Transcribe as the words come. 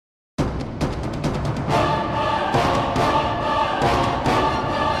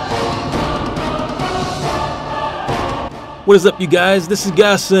What is up, you guys? This is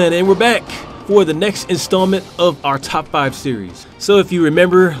Godson, and we're back for the next installment of our top 5 series. So if you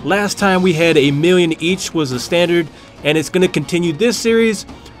remember, last time we had 1 million each was the standard, and it's going to continue this series.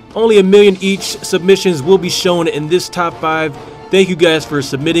 Only 1 million each submissions will be shown in this top 5. Thank you guys for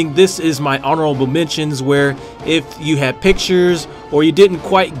submitting. This is my honorable mentions, where if you have pictures or you didn't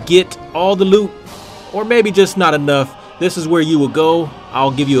quite get all the loot, or maybe just not enough, this is where you will go.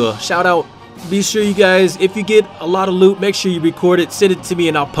 I'll give you a shout out. Be sure, you guys, if you get a lot of loot, make sure you record it, send it to me,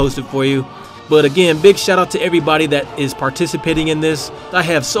 and I'll post it for you. But again, big shout out to everybody that is participating in this. I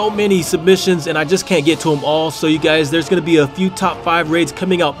have so many submissions and I just can't get to them all. So you guys, there's going to be a few top 5 raids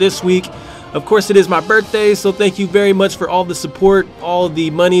coming out this week. Of course, it is my birthday, so thank you very much for all the support, all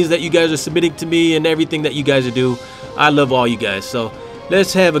the monies that you guys are submitting to me, and everything that you guys do. I love all you guys. So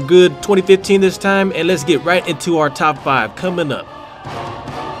let's have a good 2015 this time, and let's get right into our top 5 coming up.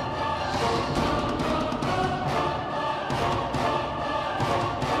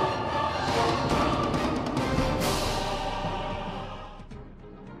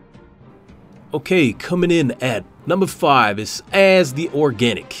 Okay, coming in at number 5 is As the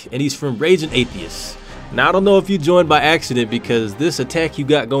Organic, and he's from Raging Atheist. Now, I don't know if you joined by accident, because this attack you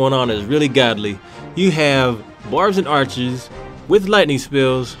got going on is really godly. You have barbs and archers with lightning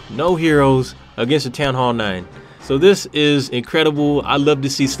spells, no heroes against a Town Hall 9. So this is incredible. I love to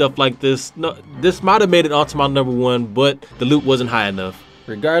see stuff like this. No, this might have made it onto my number 1, but the loot wasn't high enough.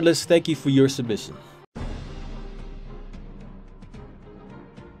 Regardless, thank you for your submission.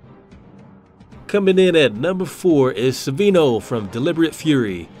 Coming in at number 4 is Savino from Deliberate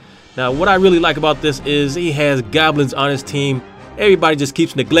Fury. Now, what I really like about this is he has goblins on his team. Everybody just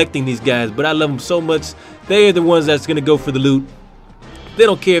keeps neglecting these guys, but I love them so much. They are the ones that's going to go for the loot. They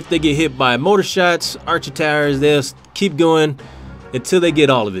don't care if they get hit by mortar shots, archer towers. They'll keep going until they get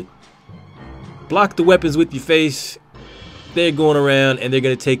all of it. Block the weapons with your face. They're going around and they're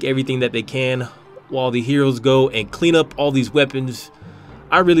going to take everything that they can while the heroes go and clean up all these weapons.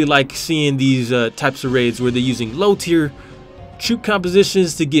 I really like seeing these types of raids where they're using low tier troop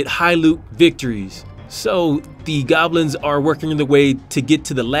compositions to get high loot victories. So the goblins are working their way to get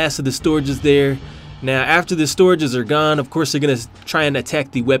to the last of the storages there. Now, after the storages are gone, of course they're going to try and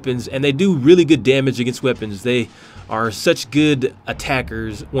attack the weapons, and they do really good damage against weapons. They are such good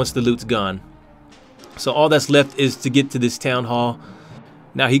attackers once the loot's gone. So all that's left is to get to this town hall.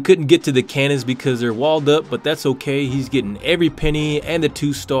 Now, he couldn't get to the cannons because they're walled up, but that's okay. He's getting every penny and the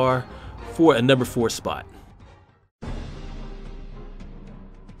 2-star for a number 4 spot.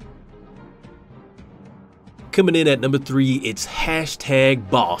 Coming in at number 3, it's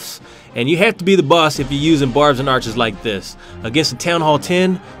 #boss. And you have to be the boss if you're using barbs and archers like this. Against the Town Hall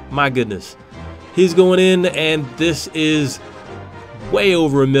 10, my goodness. He's going in, and this is way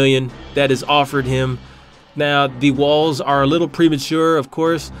over 1 million that is offered him. Now, the walls are a little premature, of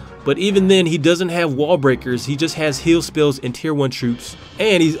course, but even then, he doesn't have wall breakers. He just has heal spells and tier 1 troops,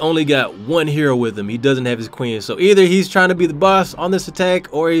 and he's only got 1 hero with him. He doesn't have his queen. So either he's trying to be the boss on this attack,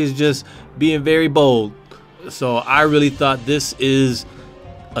 or he's just being very bold. So I really thought this is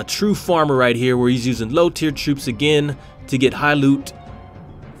a true farmer right here, where he's using low tier troops again to get high loot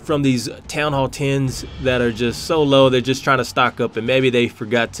from these Town Hall 10s that are just so low. They're just trying to stock up, and maybe they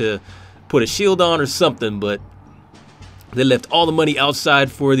forgot to put a shield on or something, but they left all the money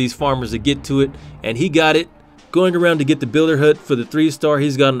outside for these farmers to get to it, and he got it. Going around to get the builder hut for the 3-star,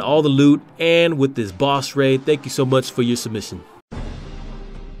 he's gotten all the loot, and with this boss raid. Thank you so much for your submission.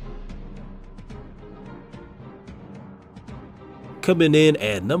 Coming in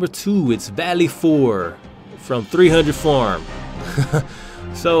at number 2, it's Valley 4 from 300 Farm.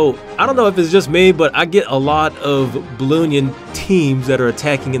 So, I don't know if it's just me, but I get a lot of Balloonian teams that are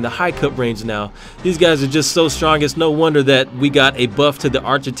attacking in the high cut range now. These guys are just so strong. It's no wonder that we got a buff to the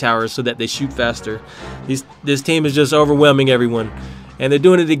archer towers so that they shoot faster. This team is just overwhelming everyone. And they're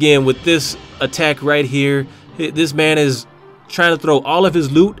doing it again with this attack right here. This man is trying to throw all of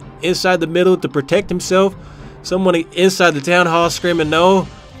his loot inside the middle to protect himself. Someone inside the town hall screaming no,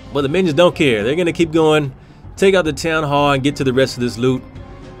 but the minions don't care. They're going to keep going, take out the town hall, and get to the rest of this loot.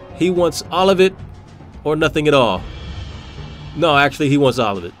 He wants all of it or nothing at all. No, actually, he wants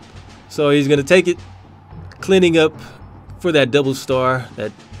all of it. So he's going to take it, cleaning up for that double star.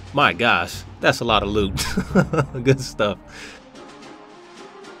 That, my gosh, that's a lot of loot. Good stuff.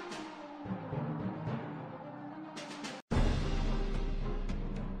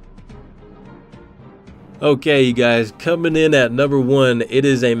 Okay, you guys, coming in at number 1, it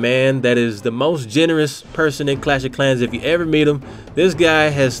is a man that is the most generous person in Clash of Clans. If you ever meet him, this guy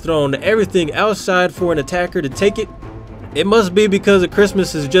has thrown everything outside for an attacker to take it. It must be because the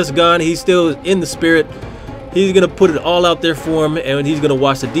Christmas is just gone. He's still in the spirit. He's going to put it all out there for him, and he's going to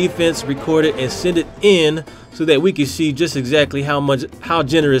watch the defense, record it, and send it in so that we can see just exactly how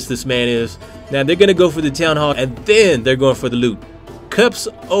generous this man is. Now, they're going to go for the town hall, and then they're going for the loot. Cups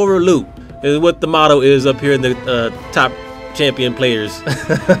over loot is what the motto is up here in the top champion players.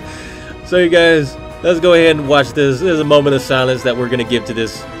 So, you guys, let's go ahead and watch this. There's a moment of silence that we're going to give to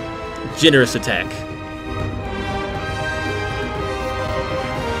this generous attack.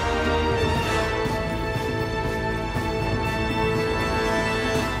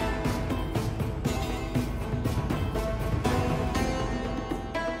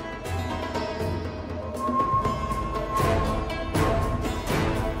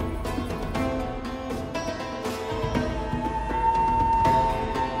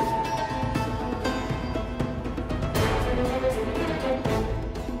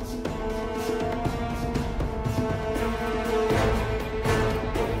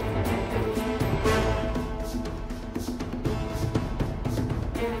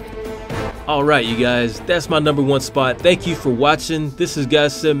 Alright, you guys, that's my #1 spot. Thank you for watching. This is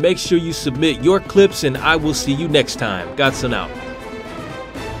Godson. Make sure you submit your clips, and I will see you next time. Godson out.